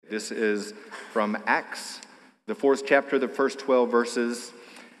This is from Acts, the 4th chapter, the first 12 verses.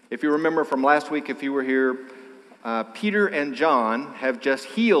 If you remember from last week, if you were here, Peter and John have just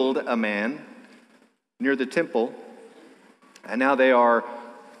healed a man near the temple, and now they are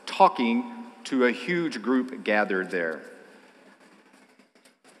talking to a huge group gathered there.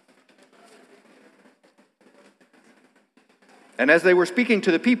 And as they were speaking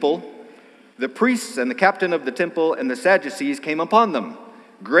to the people, the priests and the captain of the temple and the Sadducees came upon them,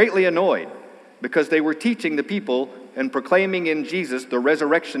 greatly annoyed, because they were teaching the people and proclaiming in Jesus the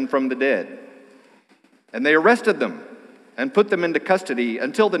resurrection from the dead. And they arrested them and put them into custody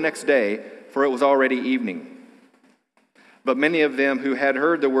until the next day, for it was already evening. But many of them who had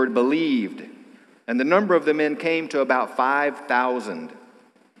heard the word believed, and the number of the men came to about 5,000.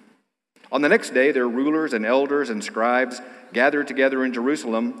 On the next day, their rulers and elders and scribes gathered together in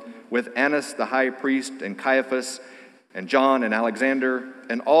Jerusalem with Annas the high priest and Caiaphas and John and Alexander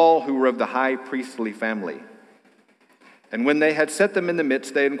and all who were of the high priestly family. And when they had set them in the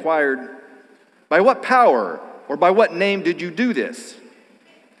midst, they inquired, "By what power or by what name did you do this?"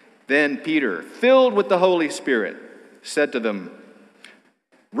 Then Peter, filled with the Holy Spirit, said to them,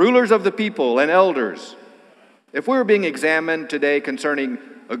 "Rulers of the people and elders, if we were being examined today concerning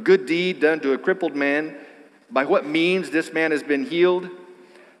a good deed done to a crippled man, by what means this man has been healed,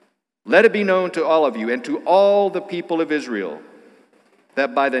 let it be known to all of you and to all the people of Israel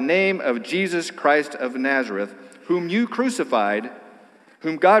that by the name of Jesus Christ of Nazareth, whom you crucified,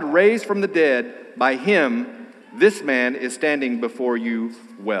 whom God raised from the dead, by him this man is standing before you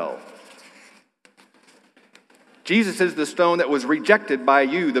well. Jesus is the stone that was rejected by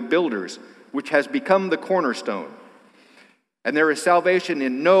you, the builders, which has become the cornerstone. And there is salvation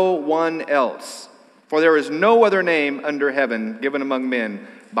in no one else, for there is no other name under heaven given among men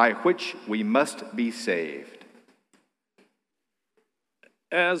by which we must be saved."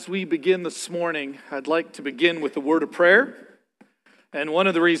 As we begin this morning, I'd like to begin with a word of prayer. And one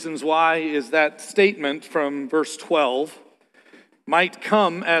of the reasons why is that statement from verse 12 might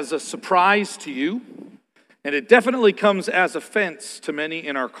come as a surprise to you, and it definitely comes as offense to many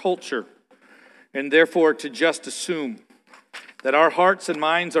in our culture, and therefore to just assume that our hearts and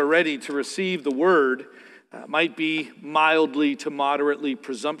minds are ready to receive the word might be mildly to moderately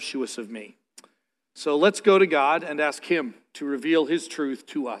presumptuous of me. So let's go to God and ask him to reveal his truth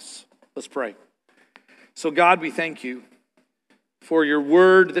to us. Let's pray. So God, we thank you for your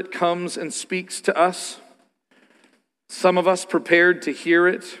word that comes and speaks to us. Some of us prepared to hear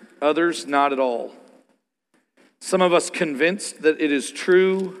it, others not at all. Some of us convinced that it is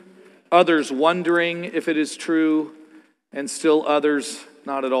true, others wondering if it is true, and still others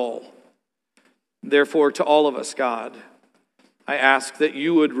not at all. Therefore, to all of us, God, I ask that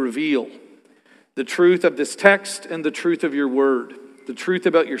you would reveal the truth of this text and the truth of your word, the truth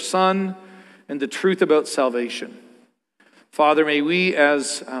about your Son and the truth about salvation. Father, may we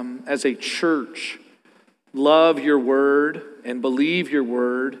as a church love your word and believe your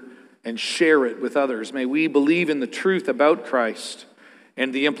word and share it with others. May we believe in the truth about Christ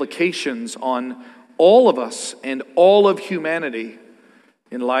and the implications on all of us and all of humanity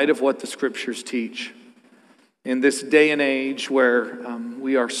in light of what the scriptures teach. In this day and age where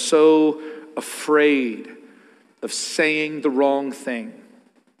we are so afraid of saying the wrong thing,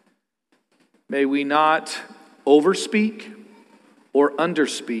 may we not overspeak or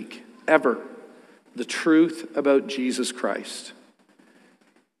underspeak ever the truth about Jesus Christ.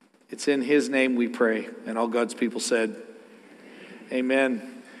 It's in his name we pray, and all God's people said,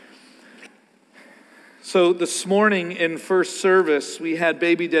 amen. So this morning in first service, we had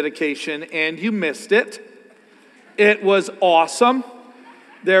baby dedication, and you missed it. It was awesome.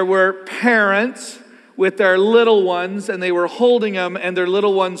 There were parents with their little ones, and they were holding them, and their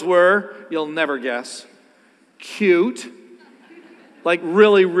little ones were, you'll never guess, cute. Like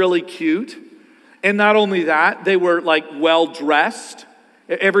really, really cute. And not only that, they were like well-dressed.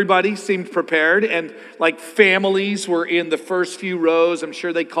 Everybody seemed prepared, and like families were in the first few rows. I'm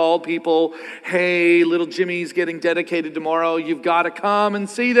sure they called people, "Hey, little Jimmy's getting dedicated tomorrow. You've got to come and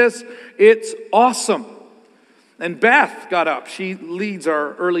see this. It's awesome." And Beth got up. She leads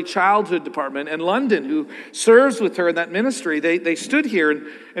our early childhood department. And London, who serves with her in that ministry, they stood here,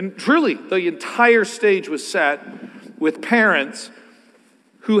 and truly the entire stage was set with parents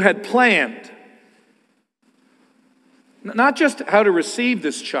who had planned not just how to receive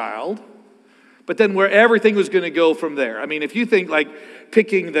this child, but then where everything was going to go from there. I mean, if you think like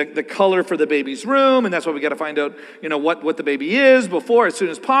picking the color for the baby's room, and that's why we got to find out, what the baby is before, as soon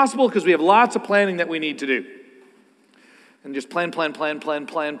as possible, because we have lots of planning that we need to do. And just plan.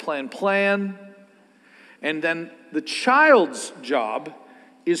 And then the child's job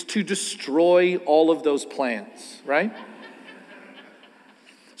is to destroy all of those plans, right?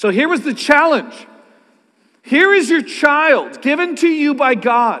 So here was the challenge. Here is your child given to you by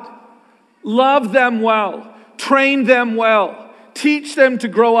God. Love them well. Train them well. Teach them to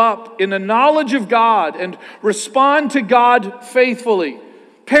grow up in the knowledge of God and respond to God faithfully.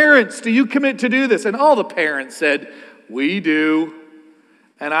 Parents, do you commit to do this? And all the parents said, we do.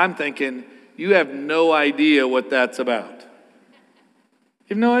 And I'm thinking, you have no idea what that's about.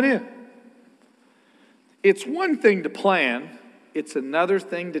 You have no idea. It's one thing to plan. It's another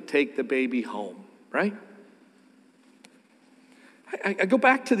thing to take the baby home, right? I go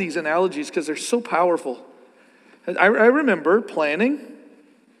back to these analogies because they're so powerful. I remember planning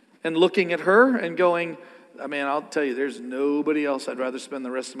and looking at her and going, I mean, I'll tell you, there's nobody else I'd rather spend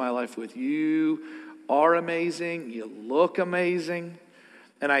the rest of my life with. You are amazing. You look amazing.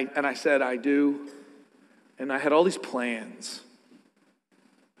 And I said, I do. And I had all these plans.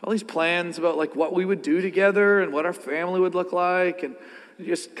 All these plans about like what we would do together and what our family would look like. And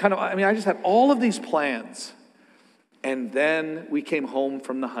just kind of, I just had all of these plans. And then we came home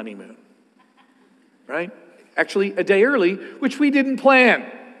from the honeymoon, right? Actually, a day early, which we didn't plan.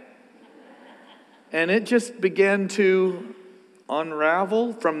 And it just began to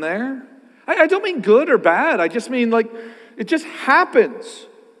unravel from there. I don't mean good or bad. I just mean like it just happens.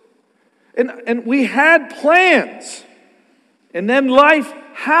 And we had plans. And then life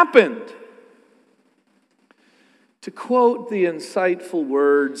happened. To quote the insightful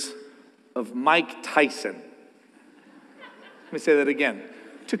words of Mike Tyson. Let me say that again.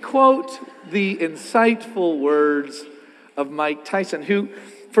 To quote the insightful words of Mike Tyson, who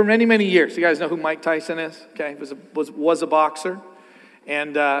for many, many years, you guys know who Mike Tyson is? Okay, was a boxer.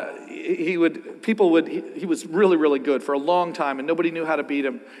 And he was really, really good for a long time, and nobody knew how to beat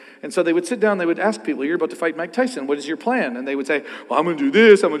him. And so they would sit down, they would ask people, you're about to fight Mike Tyson, what is your plan? And they would say, well, I'm going to do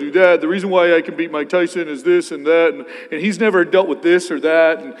this, I'm going to do that. The reason why I can beat Mike Tyson is this and that, and he's never dealt with this or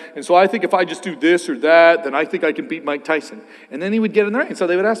that. And so I think if I just do this or that, then I think I can beat Mike Tyson. And then he would get in the ring. And so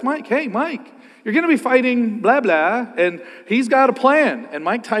they would ask Mike, hey, Mike, you're going to be fighting blah, blah, and he's got a plan. And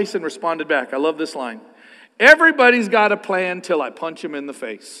Mike Tyson responded back, I love this line, everybody's got a plan till I punch him in the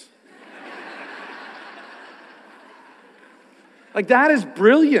face. Like, that is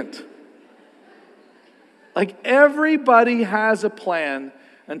brilliant. Like, everybody has a plan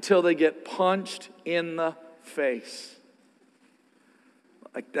until they get punched in the face.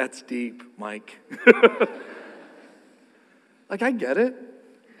 Like, that's deep, Mike. Like, I get it.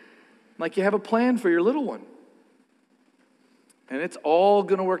 Like, you have a plan for your little one. And it's all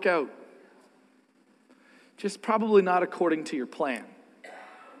going to work out. Just probably not according to your plan.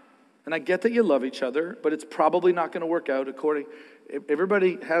 And I get that you love each other, but it's probably not going to work out according.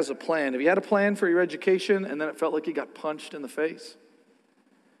 Everybody has a plan. Have you had a plan for your education and then it felt like you got punched in the face?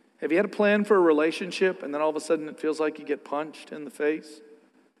 Have you had a plan for a relationship and then all of a sudden it feels like you get punched in the face?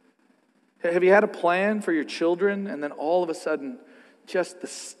 Have you had a plan for your children and then all of a sudden just the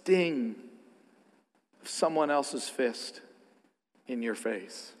sting of someone else's fist in your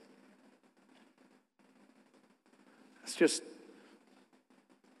face?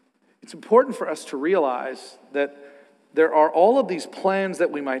 It's important for us to realize that there are all of these plans that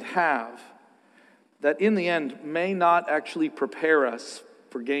we might have that in the end may not actually prepare us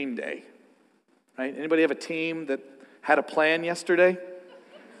for game day. Right? Anybody have a team that had a plan yesterday?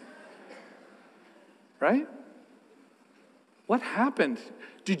 Right? What happened?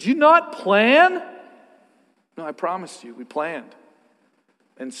 Did you not plan? No, I promised you, we planned.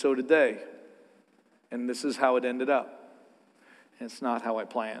 And so did they. And this is how it ended up. And it's not how I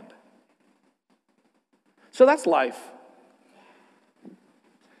planned. So that's life.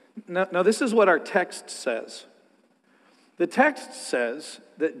 Now this is what our text says. The text says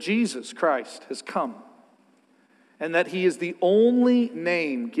that Jesus Christ has come and that he is the only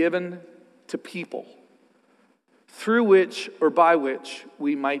name given to people through which or by which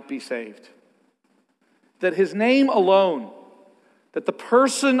we might be saved. That his name alone, that the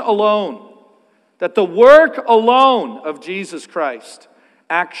person alone, that the work alone of Jesus Christ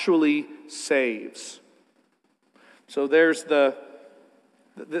actually saves. So there's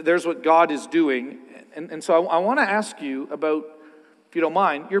what God is doing. And so I want to ask you about, if you don't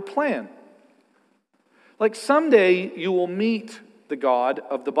mind, your plan. Like someday you will meet the God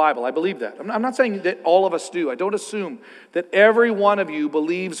of the Bible. I believe that. I'm not saying that all of us do. I don't assume that every one of you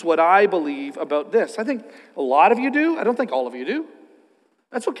believes what I believe about this. I think a lot of you do. I don't think all of you do.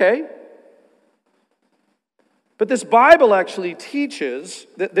 That's okay. But this Bible actually teaches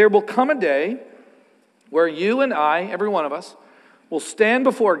that there will come a day where you and I, every one of us, will stand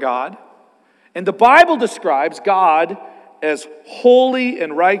before God, and the Bible describes God as holy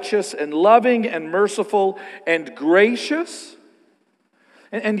and righteous and loving and merciful and gracious.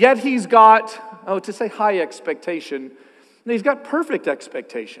 And yet he's got, to say high expectation, he's got perfect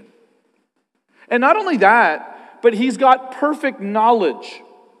expectation. And not only that, but he's got perfect knowledge.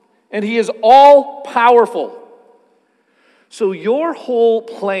 And he is all powerful. So your whole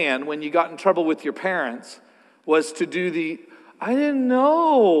plan when you got in trouble with your parents was to do I didn't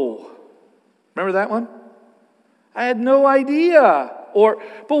know. Remember that one? I had no idea.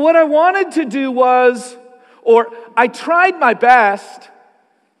 But what I wanted to do was, I tried my best.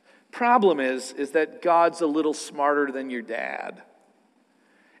 Problem is that God's a little smarter than your dad.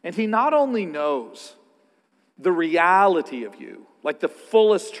 And he not only knows the reality of you, like the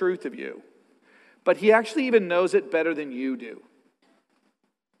fullest truth of you, but he actually even knows it better than you do.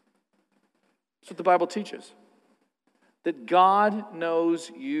 That's what the Bible teaches. That God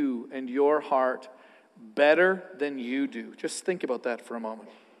knows you and your heart better than you do. Just think about that for a moment.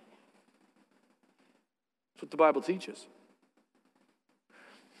 That's what the Bible teaches.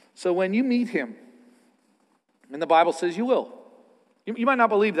 So when you meet him, and the Bible says you will. You might not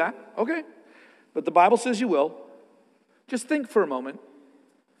believe that, okay? But the Bible says you will. Just think for a moment.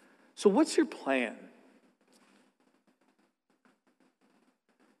 So what's your plan?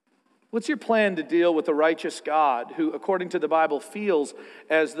 What's your plan to deal with a righteous God who, according to the Bible, feels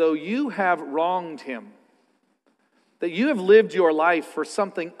as though you have wronged him? That you have lived your life for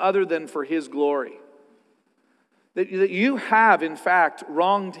something other than for his glory? That you have, in fact,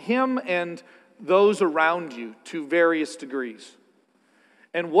 wronged him and those around you to various degrees?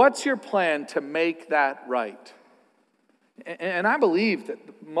 And what's your plan to make that right? And I believe that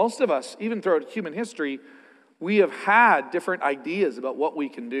most of us, even throughout human history, we have had different ideas about what we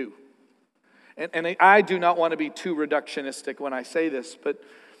can do. And I do not want to be too reductionistic when I say this, but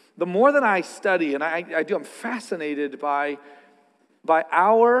the more that I study, and I'm fascinated by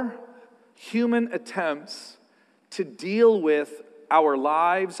our human attempts to deal with our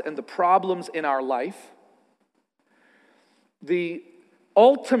lives and the problems in our life. The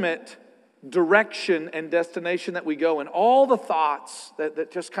ultimate direction and destination that we go, and all the thoughts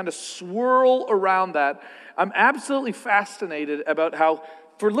that just kind of swirl around that. I'm absolutely fascinated about how,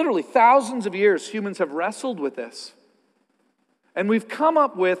 for literally thousands of years, humans have wrestled with this. And we've come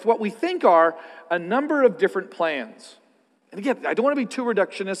up with what we think are a number of different plans. And again, I don't want to be too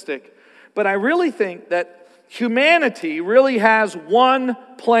reductionistic, but I really think that humanity really has one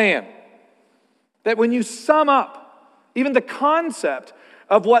plan. That when you sum up even the concept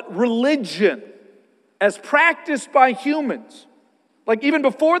of what religion, as practiced by humans, like even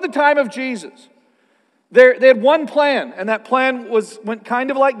before the time of Jesus, they had one plan, and that plan went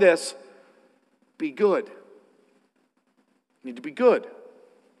kind of like this: be good. You need to be good.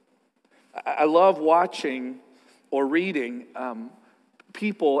 I love watching or reading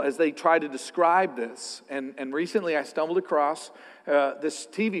people as they try to describe this. And recently I stumbled across this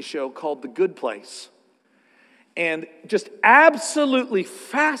TV show called The Good Place. And just absolutely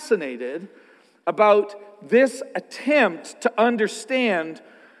fascinated about this attempt to understand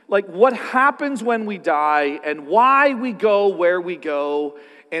like what happens when we die and why we go where we go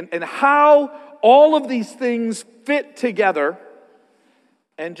and how all of these things fit together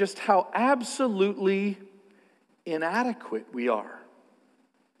and just how absolutely inadequate we are.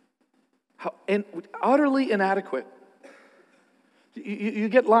 Utterly inadequate. You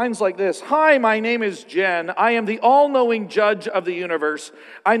get lines like this: "Hi, my name is Jen. I am the all-knowing judge of the universe.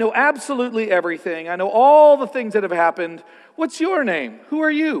 I know absolutely everything. I know all the things that have happened. What's your name? Who are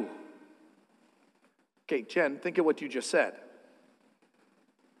you?" Okay, Jen, think of what you just said.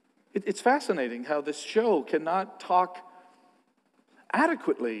 It's fascinating how this show cannot talk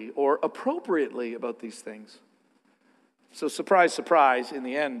adequately or appropriately about these things. So surprise, surprise, in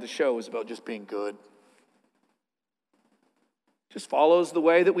the end, the show is about just being good. Just follows the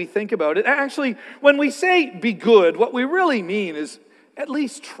way that we think about it. Actually, when we say be good, what we really mean is at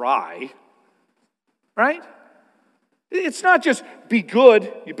least try. Right? It's not just be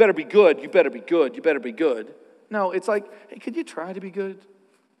good, you better be good, you better be good, you better be good. No, it's like, hey, could you try to be good?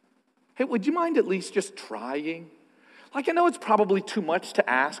 Hey, would you mind at least just trying? Like, I know it's probably too much to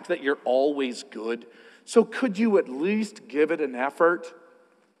ask that you're always good, so could you at least give it an effort?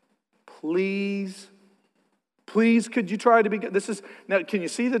 Please? Please, could you try to be good? Now, can you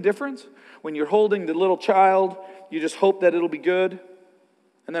see the difference? When you're holding the little child, you just hope that it'll be good.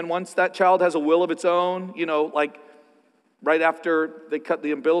 And then once that child has a will of its own, like right after they cut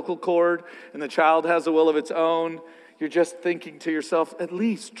the umbilical cord and the child has a will of its own, you're just thinking to yourself, at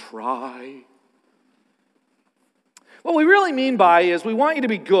least try. What we really mean by is we want you to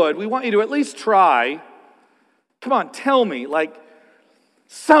be good. We want you to at least try. Come on, tell me, like,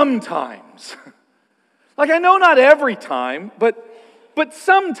 sometimes. Like, I know not every time, but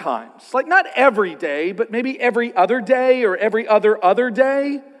sometimes. Like, not every day, but maybe every other day or every other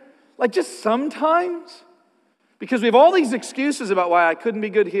day. Like, just sometimes. Because we have all these excuses about why I couldn't be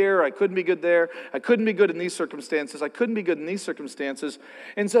good here, I couldn't be good there, I couldn't be good in these circumstances, I couldn't be good in these circumstances.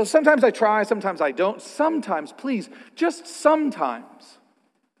 And so sometimes I try, sometimes I don't. Sometimes, please, just sometimes.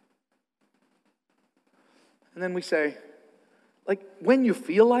 And then we say, like, when you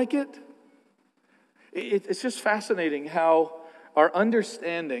feel like it, it's just fascinating how our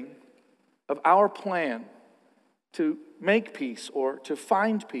understanding of our plan to make peace or to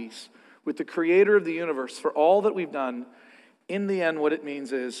find peace with the creator of the universe for all that we've done, in the end, what it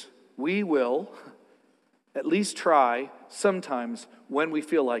means is we will at least try sometimes when we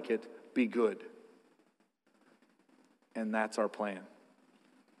feel like it, be good. And that's our plan.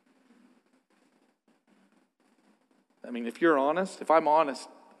 I mean, if you're honest, if I'm honest,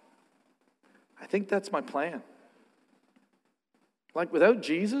 I think that's my plan. Like, without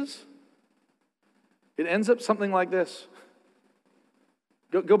Jesus, it ends up something like this.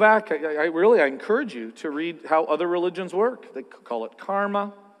 Go back. I encourage you to read how other religions work. They call it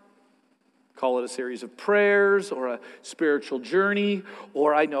karma, call it a series of prayers or a spiritual journey,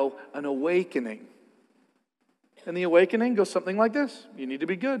 or I know, an awakening. And the awakening goes something like this. You need to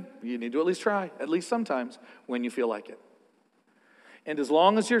be good. You need to at least try, at least sometimes, when you feel like it. And as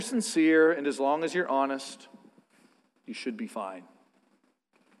long as you're sincere and as long as you're honest, you should be fine.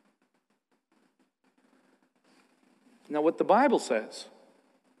 Now, what the Bible says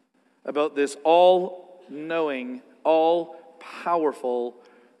about this all-knowing, all-powerful,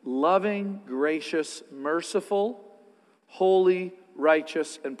 loving, gracious, merciful, holy,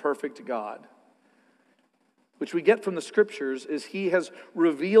 righteous, and perfect God, which we get from the Scriptures, is He has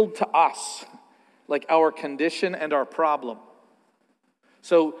revealed to us, like, our condition and our problem.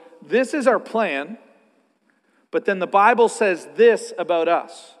 So this is our plan, but then the Bible says this about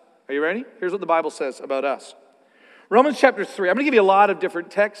us. Are you ready? Here's what the Bible says about us. Romans chapter 3. I'm going to give you a lot of different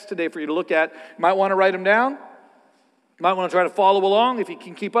texts today for you to look at. You might want to write them down. You might want to try to follow along if you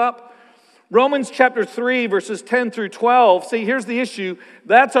can keep up. Romans chapter 3, verses 10 through 12. See, here's the issue.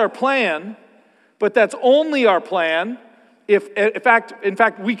 That's our plan, but that's only our plan if, in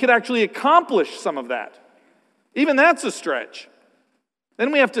fact, we could actually accomplish some of that. Even that's a stretch.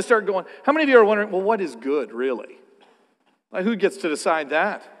 Then we have to start going, how many of you are wondering, well, what is good, really? Like, who gets to decide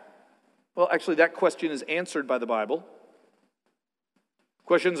that? Well, actually, that question is answered by the Bible.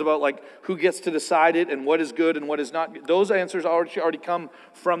 Questions about, like, who gets to decide it and what is good and what is not good. Those answers already come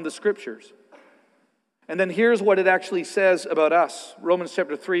from the Scriptures. And then here's what it actually says about us. Romans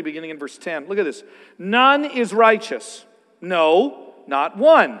chapter 3, beginning in verse 10. Look at this. None is righteous. No, not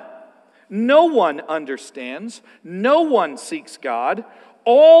one. No one understands. No one seeks God.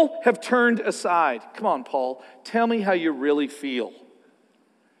 All have turned aside. Come on, Paul. Tell me how you really feel.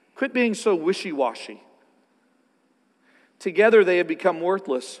 Quit being so wishy-washy. Together they have become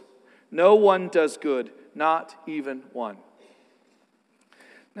worthless. No one does good, not even one.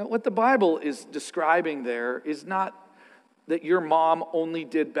 Now, what the Bible is describing there is not that your mom only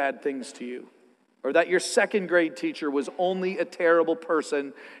did bad things to you, or that your second grade teacher was only a terrible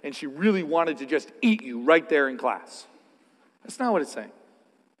person and she really wanted to just eat you right there in class. That's not what it's saying.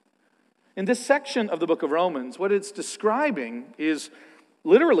 In this section of the book of Romans, what it's describing is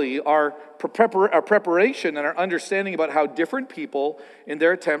literally our preparation and our understanding about how different people in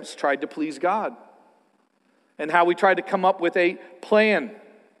their attempts tried to please God, and how we tried to come up with a plan.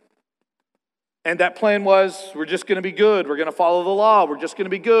 And that plan was, we're just going to be good. We're going to follow the law. We're just going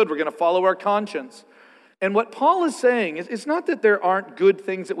to be good. We're going to follow our conscience. And what Paul is saying is, it's not that there aren't good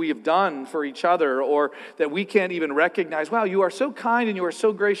things that we have done for each other, or that we can't even recognize, wow, you are so kind and you are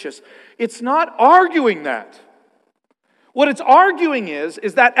so gracious. It's not arguing that. What it's arguing is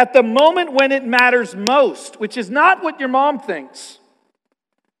that at the moment when it matters most, which is not what your mom thinks,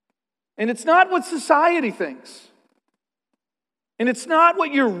 and it's not what society thinks, and it's not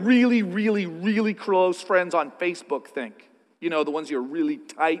what your really, really, really close friends on Facebook think, you know, the ones you're really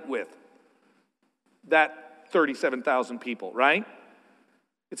tight with, that 37,000 people, right?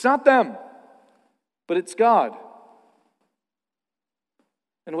 It's not them, but it's God.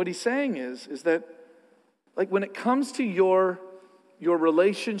 And what he's saying is that, like, when it comes to your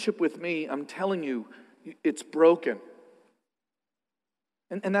relationship with me, I'm telling you, it's broken.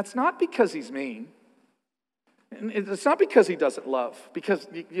 And that's not because he's mean. And it's not because he doesn't love. Because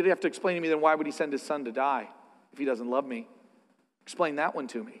you'd have to explain to me, then why would he send his son to die if he doesn't love me? Explain that one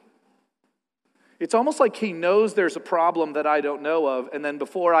to me. It's almost like he knows there's a problem that I don't know of, and then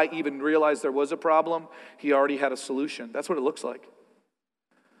before I even realized there was a problem, he already had a solution. That's what it looks like.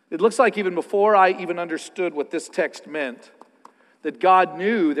 It looks like even before I even understood what this text meant, that God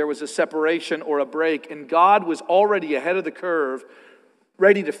knew there was a separation or a break, and God was already ahead of the curve,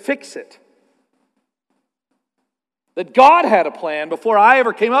 ready to fix it. That God had a plan before I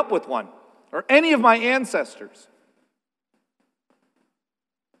ever came up with one, or any of my ancestors.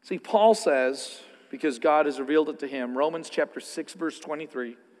 See, Paul says, because God has revealed it to him, Romans chapter 6, verse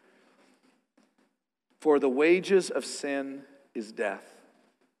 23, for the wages of sin is death.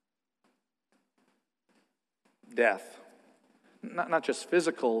 Death. Not just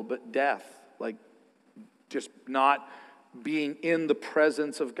physical, but death. Like just not being in the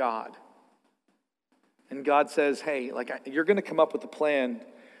presence of God. And God says, hey, you're going to come up with a plan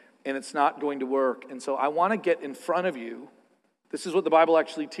and it's not going to work. And so I want to get in front of you. This is what the Bible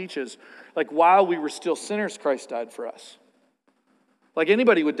actually teaches. Like while we were still sinners, Christ died for us. Like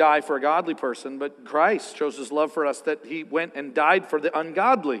anybody would die for a godly person, but Christ shows his love for us that he went and died for the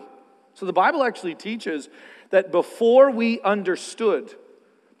ungodly. So the Bible actually teaches that before you understood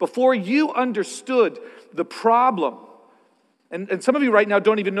the problem, and some of you right now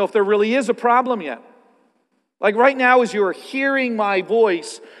don't even know if there really is a problem yet. Like right now as you are hearing my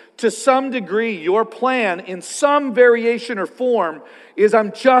voice, to some degree, your plan in some variation or form is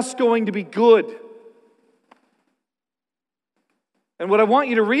I'm just going to be good. And what I want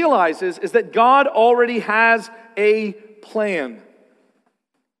you to realize is that God already has a plan.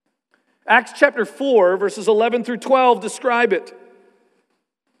 Acts chapter 4, verses 11 through 12 describe it.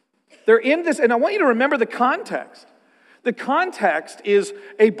 They're in this, and I want you to remember the context. The context is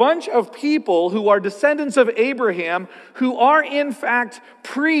a bunch of people who are descendants of Abraham, who are in fact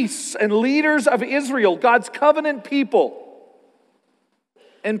priests and leaders of Israel, God's covenant people.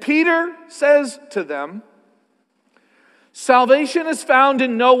 And Peter says to them, salvation is found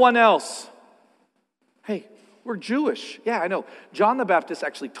in no one else. Hey, we're Jewish. Yeah, I know. John the Baptist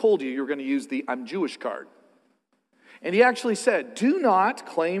actually told you were going to use the I'm Jewish card. And he actually said, do not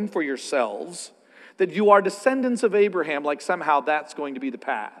claim for yourselves that you are descendants of Abraham, like somehow that's going to be the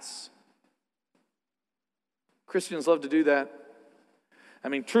pass. Christians love to do that. I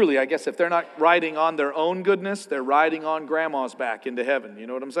mean, truly, I guess if they're not riding on their own goodness, they're riding on grandma's back into heaven. You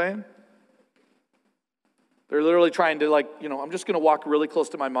know what I'm saying? They're literally trying to I'm just going to walk really close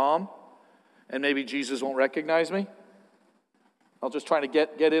to my mom, and maybe Jesus won't recognize me. I'll just try to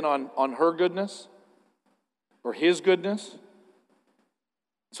get in on her goodness or his goodness.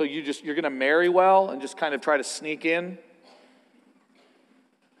 So you're going to marry well and just kind of try to sneak in.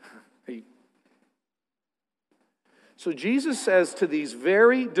 So Jesus says to these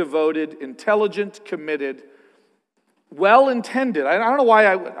very devoted, intelligent, committed, well-intended. I don't know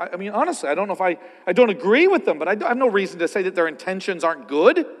why I mean, honestly, I don't know if I don't agree with them, but I have no reason to say that their intentions aren't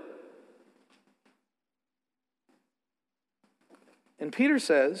good. And Peter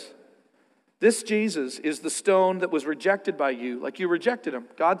says, this Jesus is the stone that was rejected by you, like you rejected him.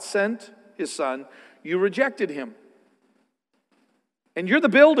 God sent his son, you rejected him. And you're the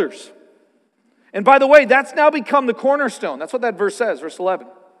builders. And by the way, that's now become the cornerstone. That's what that verse says, verse 11.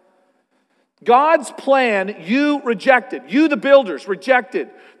 God's plan, you rejected. You, the builders,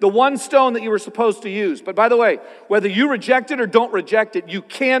 rejected the one stone that you were supposed to use. But by the way, whether you reject it or don't reject it, you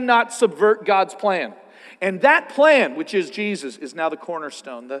cannot subvert God's plan. And that plan, which is Jesus, is now the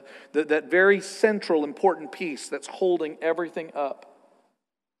cornerstone, that very central, important piece that's holding everything up.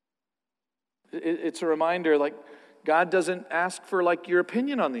 It's a reminder, God doesn't ask for, your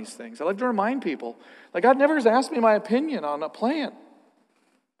opinion on these things. I like to remind people, God never has asked me my opinion on a plan.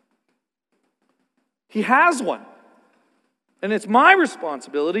 He has one. And it's my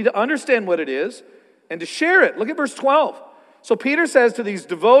responsibility to understand what it is and to share it. Look at verse 12. So Peter says to these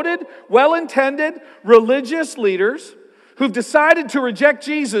devoted, well-intended, religious leaders who've decided to reject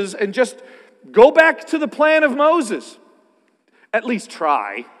Jesus and just go back to the plan of Moses. At least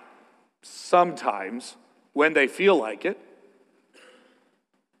try, sometimes, when they feel like it.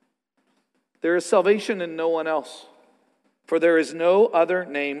 There is salvation in no one else, for there is no other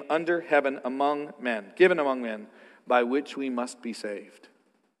name under heaven given among men, by which we must be saved.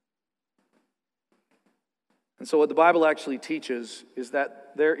 And so what the Bible actually teaches is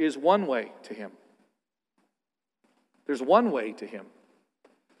that there is one way to him. There's one way to him.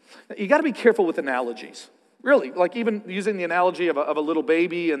 You got to be careful with analogies. Really, even using the analogy of a little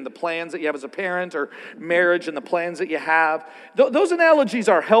baby and the plans that you have as a parent, or marriage and the plans that you have. Those analogies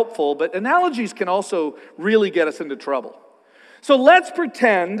are helpful, but analogies can also really get us into trouble. So let's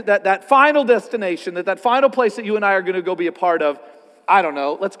pretend that final destination, that final place that you and I are going to go be a part of, I don't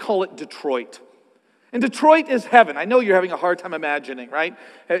know, let's call it Detroit. And Detroit is heaven. I know you're having a hard time imagining, right?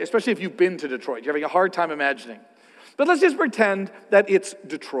 Especially if you've been to Detroit. You're having a hard time imagining. But let's just pretend that it's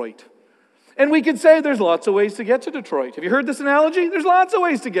Detroit. And we could say there's lots of ways to get to Detroit. Have you heard this analogy? There's lots of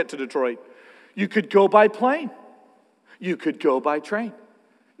ways to get to Detroit. You could go by plane. You could go by train.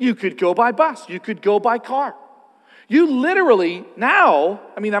 You could go by bus. You could go by car. You literally, now,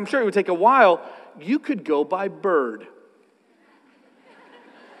 I'm sure it would take a while, you could go by bird.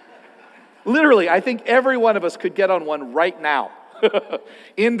 Literally, I think every one of us could get on one right now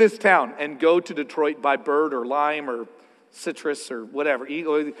in this town and go to Detroit by bird or lime or citrus or whatever.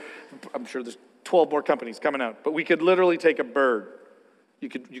 I'm sure there's 12 more companies coming out, but we could literally take a bird. You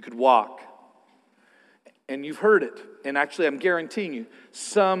could walk. And you've heard it. And actually, I'm guaranteeing you,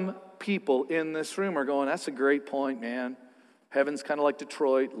 some people in this room are going, that's a great point, man. Heaven's kind of like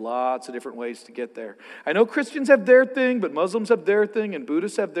Detroit, lots of different ways to get there. I know Christians have their thing, but Muslims have their thing, and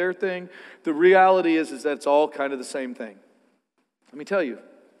Buddhists have their thing. The reality is that it's all kind of the same thing. Let me tell you,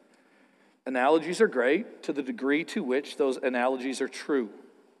 analogies are great to the degree to which those analogies are true.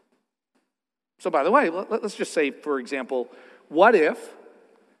 So by the way, let's just say, for example, what if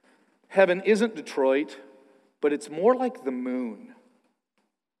heaven isn't Detroit, but it's more like the moon?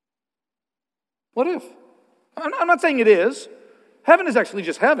 What if? I'm not saying it is. Heaven is actually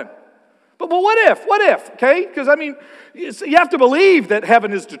just heaven. But what if? What if? Okay? Because, you have to believe that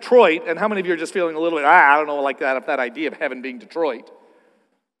heaven is Detroit. And how many of you are just feeling a little bit, I don't know, like that idea of heaven being Detroit.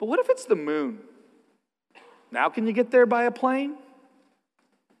 But what if it's the moon? Now can you get there by a plane?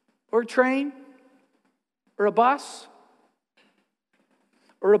 Or a train? Or a bus?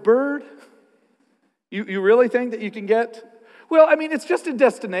 Or a bird? You really think that you can get? Well, it's just a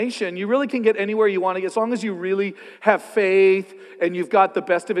destination. You really can get anywhere you want to get as long as you really have faith and you've got the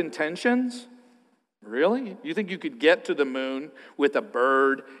best of intentions. Really? You think you could get to the moon with a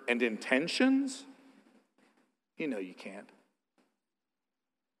bird and intentions? You know you can't.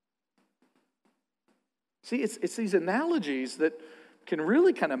 See, it's these analogies that can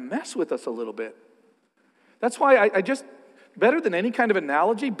really kind of mess with us a little bit. That's why I just, better than any kind of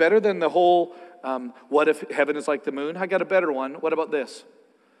analogy, better than the whole, what if heaven is like the moon? I got a better one. What about this?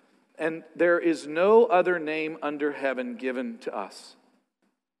 And there is no other name under heaven given to us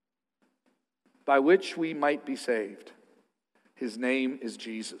by which we might be saved. His name is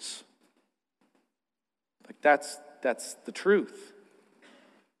Jesus. Like that's the truth.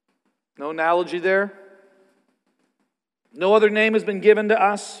 No analogy there. No other name has been given to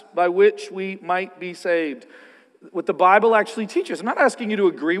us by which we might be saved. What the Bible actually teaches. I'm not asking you to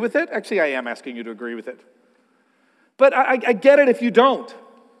agree with it. Actually, I am asking you to agree with it. But I get it if you don't.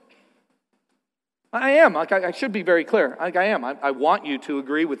 I am. I should be very clear. I am. I want you to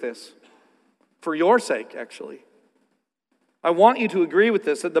agree with this. For your sake, actually. I want you to agree with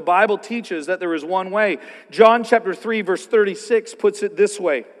this, that the Bible teaches that there is one way. John chapter 3, verse 36 puts it this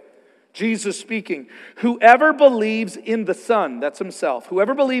way. Jesus speaking, whoever believes in the Son, that's himself,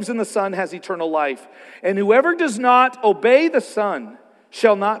 whoever believes in the Son has eternal life, and whoever does not obey the Son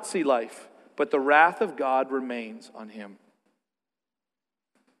shall not see life, but the wrath of God remains on him.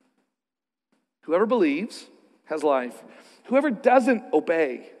 Whoever believes has life. Whoever doesn't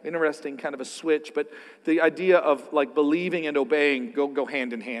obey, interesting kind of a switch, but the idea of like believing and obeying go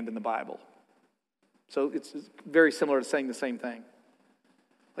hand in hand in the Bible. So it's very similar to saying the same thing.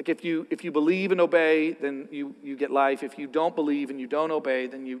 Like if you believe and obey, then you get life. If you don't believe and you don't obey,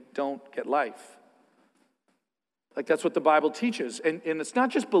 then you don't get life. Like that's what the Bible teaches. And it's not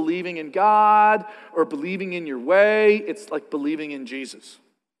just believing in God or believing in your way. It's like believing in Jesus.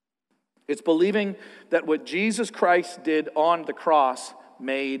 It's believing that what Jesus Christ did on the cross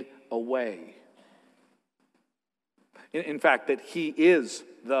made a way. In fact, that he is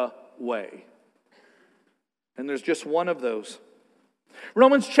the way. And there's just one of those.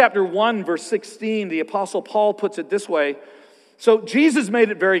 Romans chapter 1, verse 16, the Apostle Paul puts it this way. So Jesus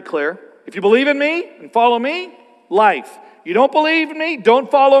made it very clear. If you believe in me and follow me, life. You don't believe in me,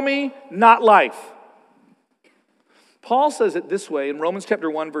 don't follow me, not life. Paul says it this way in Romans chapter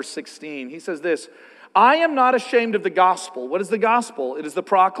 1, verse 16. He says this, I am not ashamed of the gospel. What is the gospel? It is the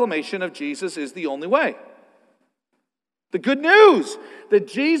proclamation of Jesus is the only way. The good news that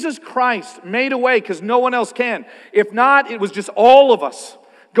Jesus Christ made a way because no one else can. If not, it was just all of us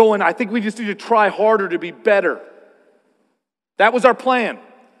going, I think we just need to try harder to be better. That was our plan.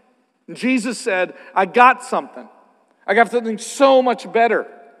 And Jesus said, I got something. I got something so much better.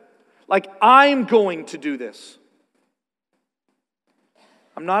 Like I'm going to do this.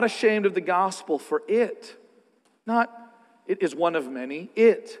 I'm not ashamed of the gospel for it. It is one of many.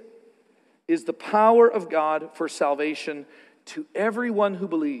 It is the power of God for salvation to everyone who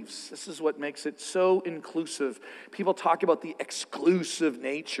believes. This is what makes it so inclusive. People talk about the exclusive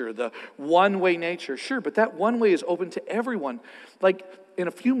nature, the one-way nature. Sure, but that one way is open to everyone. Like in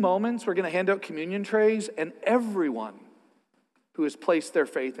a few moments, we're going to hand out communion trays, and everyone who has placed their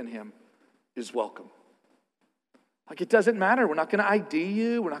faith in him is welcome. Like it doesn't matter. We're not going to ID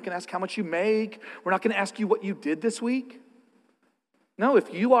you. We're not going to ask how much you make. We're not going to ask you what you did this week. No,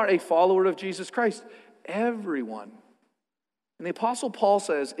 if you are a follower of Jesus Christ, everyone. And the Apostle Paul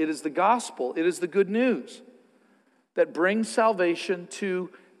says it is the gospel, it is the good news that brings salvation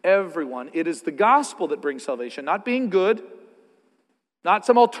to everyone. It is the gospel that brings salvation, not being good, not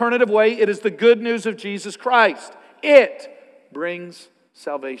some alternative way. It is the good news of Jesus Christ. It brings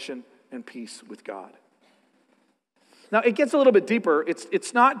salvation and peace with God. Now, it gets a little bit deeper.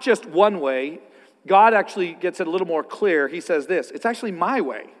 It's not just one way. God actually gets it a little more clear. He says this, it's actually my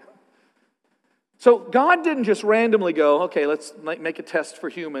way. So God didn't just randomly go, okay, let's make a test for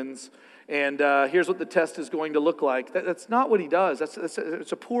humans, and here's what the test is going to look like. That's not what he does.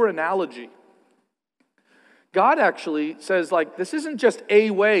 It's a poor analogy. God actually says, like, this isn't just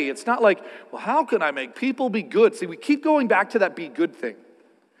a way. It's not like, well, how can I make people be good? See, we keep going back to that be good thing.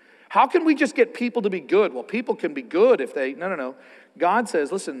 How can we just get people to be good? Well, people can be good if they... No. God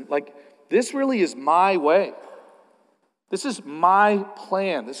says, listen, like, this really is my way. This is my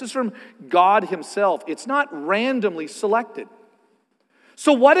plan. This is from God himself. It's not randomly selected.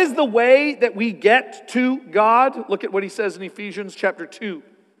 So what is the way that we get to God? Look at what he says in Ephesians chapter 2,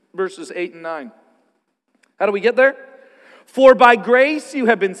 verses 8 and 9. How do we get there? For by grace you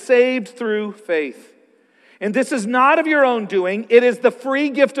have been saved through faith. And this is not of your own doing. It is the free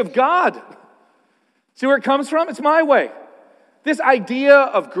gift of God. See where it comes from? It's my way. This idea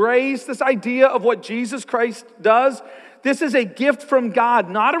of grace, this idea of what Jesus Christ does, this is a gift from God,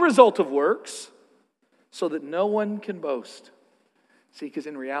 not a result of works, so that no one can boast. See, because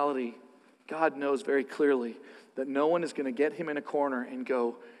in reality, God knows very clearly that no one is going to get him in a corner and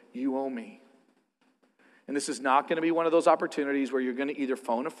go, you owe me. And this is not going to be one of those opportunities where you're going to either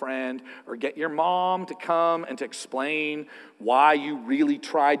phone a friend or get your mom to come and to explain why you really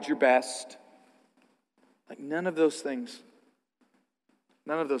tried your best. Like none of those things.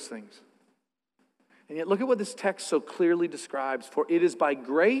 None of those things. And yet look at what this text so clearly describes. For it is by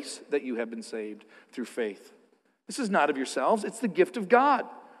grace that you have been saved through faith. This is not of yourselves. It's the gift of God.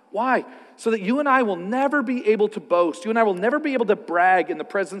 Why? So that you and I will never be able to boast. You and I will never be able to brag in the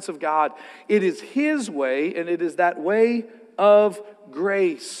presence of God. It is his way, and it is that way of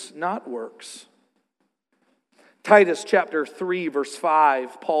grace, not works. Titus chapter 3, verse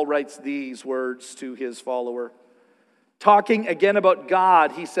 5, Paul writes these words to his follower. Talking again about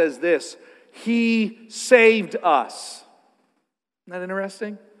God, he says this, he saved us. Isn't that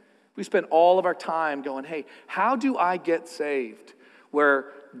interesting? We spend all of our time going, hey, how do I get saved? Where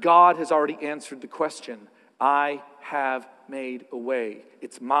God has already answered the question. I have made a way.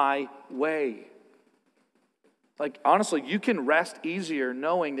 It's my way. Like, honestly, you can rest easier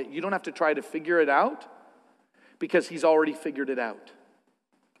knowing that you don't have to try to figure it out because he's already figured it out.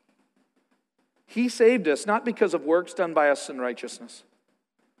 He saved us not because of works done by us in righteousness,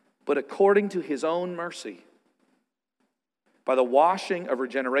 but according to his own mercy, by the washing of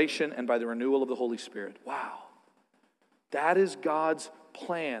regeneration and by the renewal of the Holy Spirit. Wow. That is God's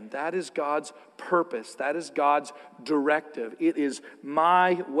plan. That is God's purpose. That is God's directive. It is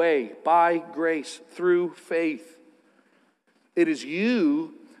my way, by grace, through faith. It is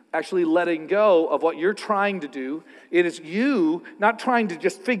you actually letting go of what you're trying to do. It is you not trying to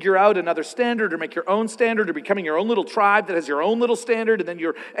just figure out another standard or make your own standard or becoming your own little tribe that has your own little standard, and then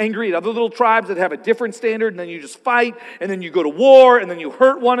you're angry at other little tribes that have a different standard, and then you just fight, and then you go to war, and then you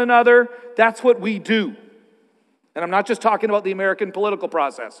hurt one another. That's what we do. And I'm not just talking about the American political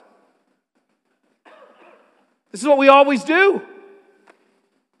process. This is what we always do.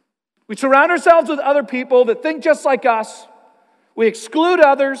 We surround ourselves with other people that think just like us. We exclude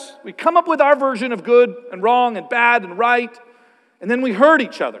others. We come up with our version of good and wrong and bad and right. And then we hurt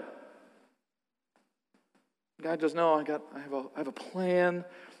each other. God goes, no, I have a plan,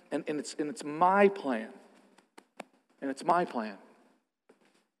 and it's my plan. And it's my plan.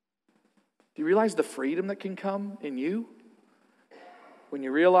 Do you realize the freedom that can come in you? When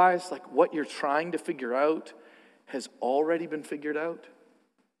you realize like what you're trying to figure out has already been figured out?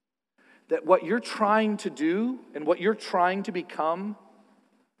 That what you're trying to do and what you're trying to become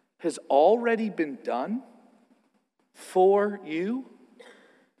has already been done for you?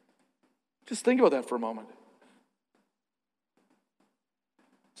 Just think about that for a moment.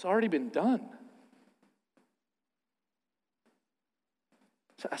 It's already been done.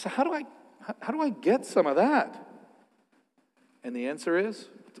 So how do I get some of that? And the answer is,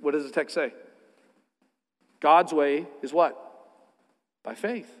 what does the text say? God's way is what? By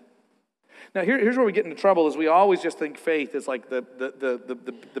faith. Now, here's where we get into trouble, is we always just think faith is like the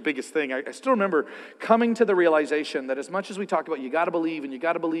biggest thing. I still remember coming to the realization that as much as we talk about you got to believe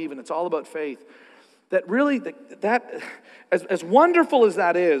and it's all about faith, that really, that as wonderful as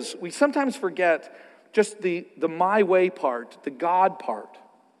that is, we sometimes forget just the my way part, the God part.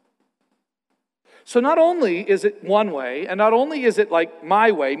 So not only is it one way, and not only is it like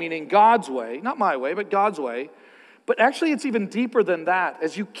my way, meaning God's way, not my way, but God's way, but actually it's even deeper than that.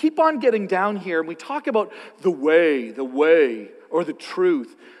 As you keep on getting down here, and we talk about the way, or the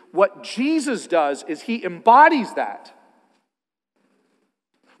truth, what Jesus does is he embodies that.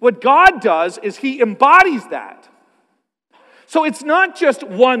 What God does is he embodies that. So it's not just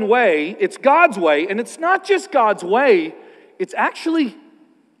one way, it's God's way, and it's not just God's way, it's actually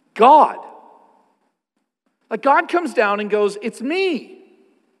God. Like God comes down and goes, it's me.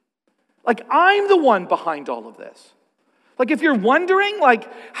 Like I'm the one behind all of this. Like if you're wondering like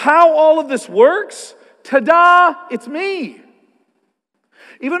how all of this works, ta-da, it's me.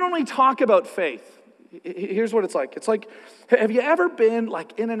 Even when we talk about faith, here's what it's like. It's like, have you ever been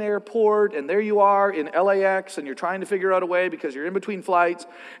like in an airport and there you are in LAX and you're trying to figure out a way because you're in between flights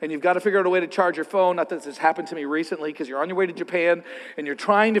and you've got to figure out a way to charge your phone. Not that this has happened to me recently because you're on your way to Japan and you're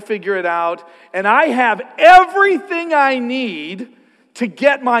trying to figure it out. And I have everything I need to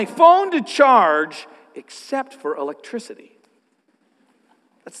get my phone to charge except for electricity.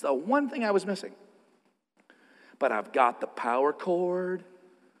 That's the one thing I was missing. But I've got the power cord.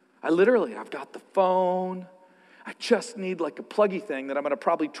 I've got the phone. I just need like a pluggy thing that I'm going to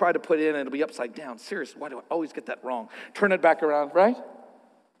probably try to put in and it'll be upside down. Seriously, why do I always get that wrong? Turn it back around, right?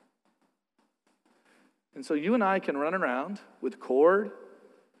 And so you and I can run around with cord.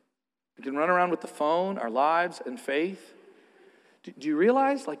 We can run around with the phone, our lives, and faith. Do you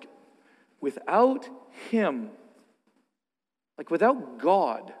realize, like, without Him, like without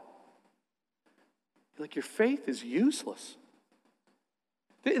God, like your faith is useless.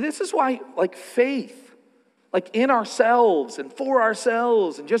 This is why, like faith, like in ourselves and for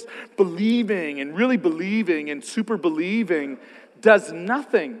ourselves and just believing and really believing and super believing does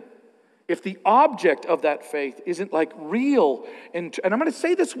nothing if the object of that faith isn't like real. And I'm going to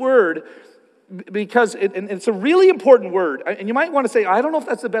say this word because it's a really important word. And you might want to say, I don't know if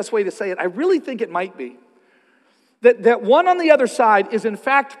that's the best way to say it. I really think it might be. That one on the other side is in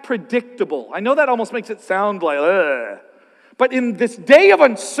fact predictable. I know that almost makes it sound like, ugh. But in this day of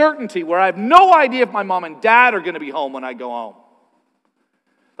uncertainty where I have no idea if my mom and dad are going to be home when I go home,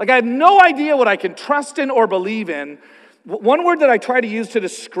 like I have no idea what I can trust in or believe in, one word that I try to use to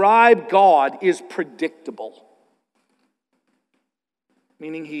describe God is predictable.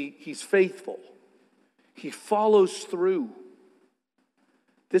 Meaning he's faithful. He follows through.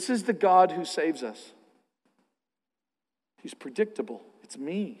 This is the God who saves us. He's predictable. It's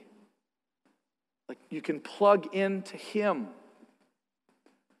me. Like you can plug into Him.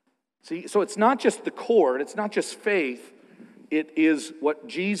 See, so it's not just the cord, it's not just faith, it is what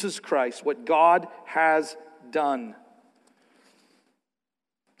Jesus Christ, what God has done.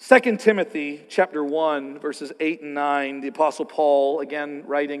 2 Timothy chapter 1, verses 8 and 9, the Apostle Paul, again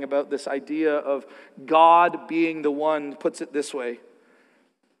writing about this idea of God being the one, puts it this way: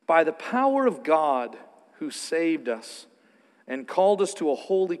 by the power of God who saved us and called us to a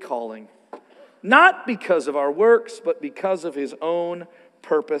holy calling, not because of our works, but because of His own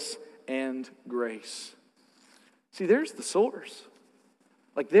purpose and grace. See, there's the source.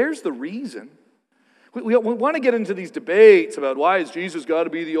 Like, there's the reason. We want to get into these debates about why has Jesus got to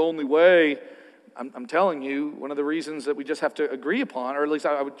be the only way. I'm telling you, one of the reasons that we just have to agree upon, or at least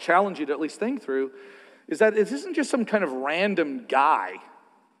I would challenge you to at least think through, is that it isn't just some kind of random guy.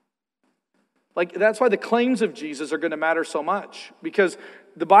 Like, that's why the claims of Jesus are going to matter so much. Because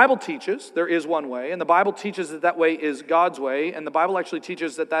the Bible teaches there is one way, and the Bible teaches that that way is God's way, and the Bible actually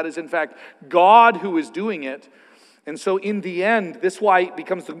teaches that that is in fact God who is doing it. And so in the end, this is why it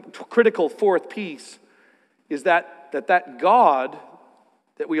becomes the critical fourth piece, is that God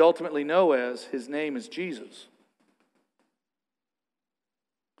that we ultimately know as, His name is Jesus.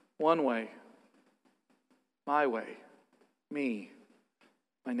 One way, my way, me,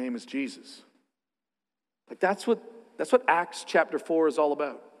 my name is Jesus. Like that's what Acts chapter 4 is all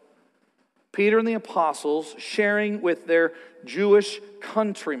about. Peter and the apostles sharing with their Jewish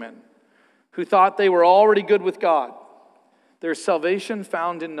countrymen who thought they were already good with God. There's salvation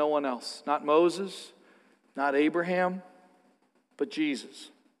found in no one else. Not Moses, not Abraham, but Jesus.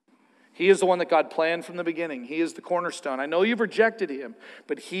 He is the one that God planned from the beginning. He is the cornerstone. I know you've rejected Him,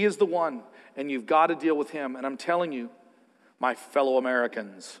 but He is the one, and you've got to deal with Him. And I'm telling you, my fellow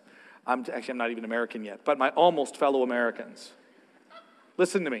Americans. I'm not even American yet, but my almost fellow Americans.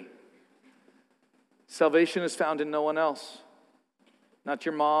 Listen to me. Salvation is found in no one else. Not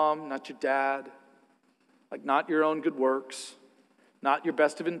your mom, not your dad, like not your own good works, not your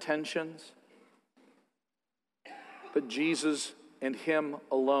best of intentions, but Jesus and Him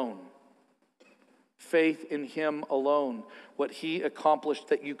alone. Faith in Him alone. What He accomplished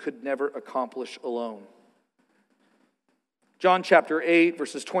that you could never accomplish alone. John chapter 8,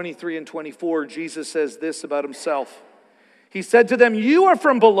 verses 23 and 24, Jesus says this about Himself. He said to them, "You are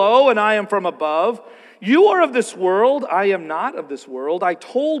from below, and I am from above. You are of this world, I am not of this world. I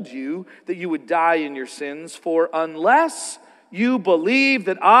told you that you would die in your sins, for unless you believe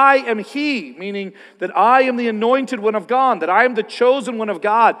that I am He," meaning that I am the anointed one of God, that I am the chosen one of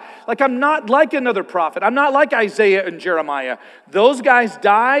God. Like I'm not like another prophet. I'm not like Isaiah and Jeremiah. Those guys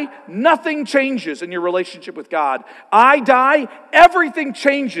die, nothing changes in your relationship with God. I die, everything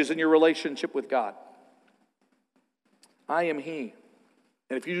changes in your relationship with God. I am He.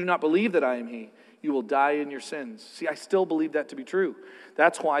 And if you do not believe that I am He, you will die in your sins. See, I still believe that to be true.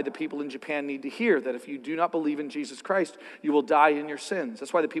 That's why the people in Japan need to hear that if you do not believe in Jesus Christ, you will die in your sins.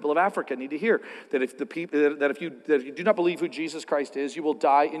 That's why the people of Africa need to hear that if you do not believe who Jesus Christ is, you will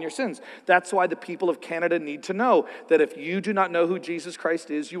die in your sins. That's why the people of Canada need to know that if you do not know who Jesus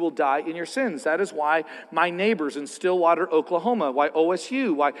Christ is, you will die in your sins. That is why my neighbors in Stillwater, Oklahoma, why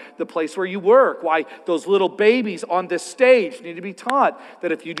OSU, why the place where you work, why those little babies on this stage need to be taught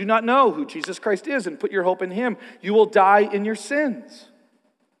that if you do not know who Jesus Christ is and put your hope in Him, you will die in your sins.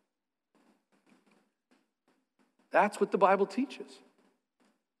 That's what the Bible teaches.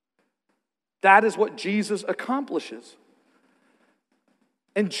 That is what Jesus accomplishes.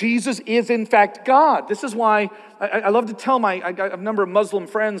 And Jesus is in fact God. This is why I love to tell I got a number of Muslim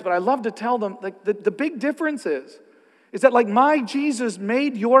friends, but I love to tell them like the big difference is that like my Jesus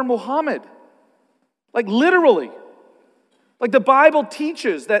made your Muhammad. Like literally. Like the Bible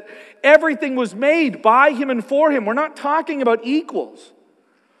teaches that everything was made by Him and for Him. We're not talking about equals.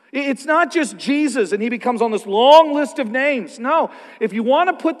 It's not just Jesus and He becomes on this long list of names. No, if you want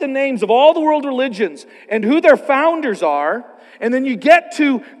to put the names of all the world religions and who their founders are, and then you get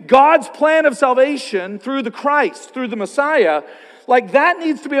to God's plan of salvation through the Christ, through the Messiah, like that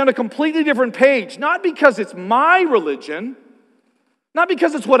needs to be on a completely different page. Not because it's my religion, not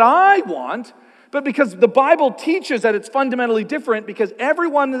because it's what I want, but because the Bible teaches that it's fundamentally different because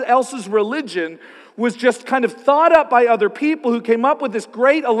everyone else's religion was just kind of thought up by other people who came up with this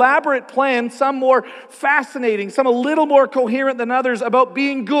great elaborate plan, some more fascinating, some a little more coherent than others about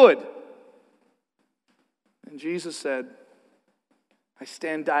being good. And Jesus said, I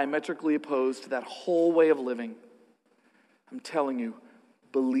stand diametrically opposed to that whole way of living. I'm telling you,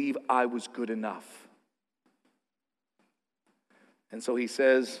 believe I was good enough. And so He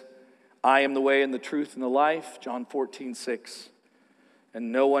says, I am the way and the truth and the life, John 14:6.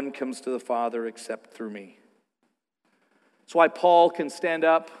 And no one comes to the Father except through me. That's why Paul can stand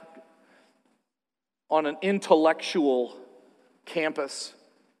up on an intellectual campus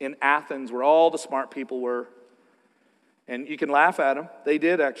in Athens where all the smart people were. And you can laugh at them. They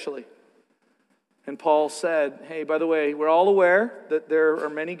did actually. And Paul said, hey, by the way, we're all aware that there are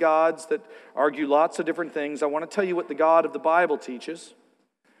many gods that argue lots of different things. I want to tell you what the God of the Bible teaches.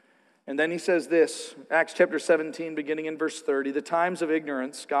 And then he says this, Acts chapter 17, beginning in verse 30, the times of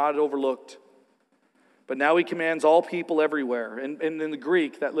ignorance God overlooked, but now He commands all people everywhere. And in the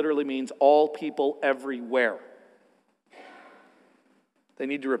Greek, that literally means all people everywhere. They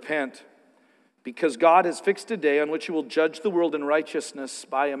need to repent because God has fixed a day on which He will judge the world in righteousness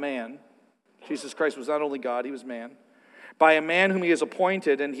by a man. Jesus Christ was not only God, He was man. By a man whom He has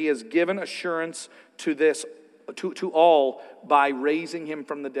appointed, and He has given assurance to this, to all by raising Him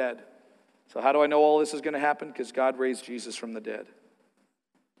from the dead. So how do I know all this is going to happen? Because God raised Jesus from the dead.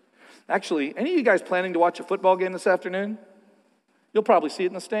 Actually, any of you guys planning to watch a football game this afternoon? You'll probably see it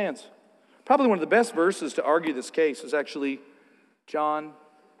in the stands. Probably one of the best verses to argue this case is actually John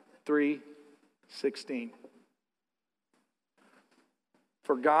 3:16.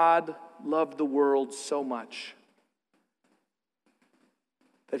 For God loved the world so much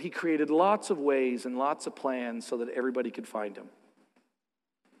that He created lots of ways and lots of plans so that everybody could find Him.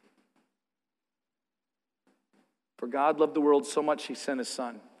 For God loved the world so much He sent His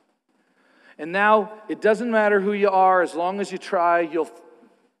Son. And now it doesn't matter who you are, as long as you try,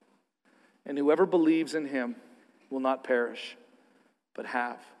 and whoever believes in Him will not perish, but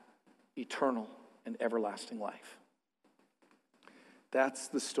have eternal and everlasting life. That's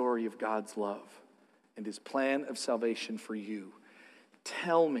the story of God's love and His plan of salvation for you.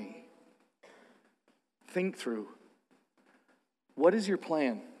 Tell me, think through, What is your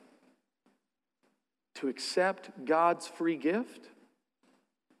plan? To accept God's free gift?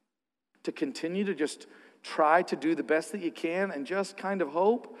 To continue to just try to do the best that you can and just kind of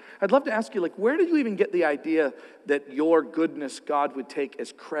hope? I'd love to ask you, where did you even get the idea that your goodness God would take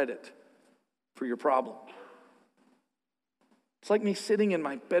as credit for your problem? It's like me sitting in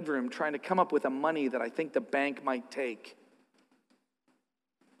my bedroom trying to come up with a money that I think the bank might take.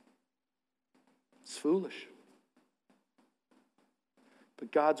 It's foolish.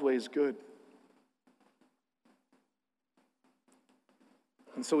 But God's way is good.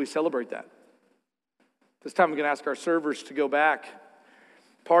 And so we celebrate that. This time I'm going to ask our servers to go back.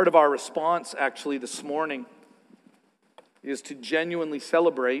 Part of our response, actually, this morning is to genuinely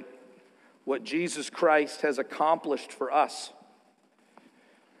celebrate what Jesus Christ has accomplished for us.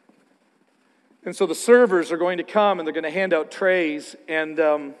 And so the servers are going to come and they're going to hand out trays. And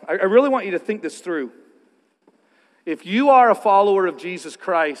I really want you to think this through. If you are a follower of Jesus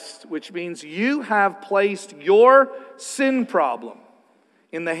Christ, which means you have placed your sin problem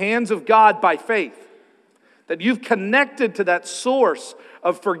in the hands of God by faith, that you've connected to that source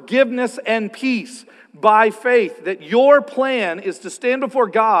of forgiveness and peace by faith, that your plan is to stand before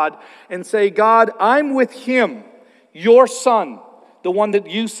God and say, God, I'm with him, your son, the one that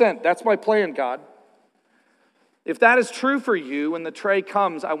you sent. That's my plan, God. If that is true for you, when the tray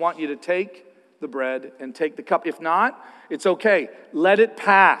comes, I want you to take the bread and take the cup. If not, it's okay. Let it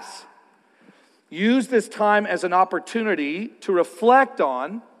pass. Use this time as an opportunity to reflect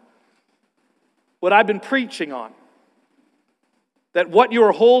on what I've been preaching on. That what you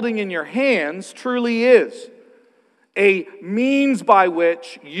are holding in your hands truly is a means by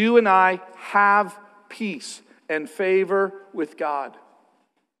which you and I have peace and favor with God.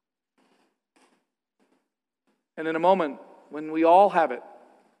 And in a moment, when we all have it,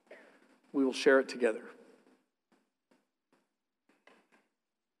 we will share it together.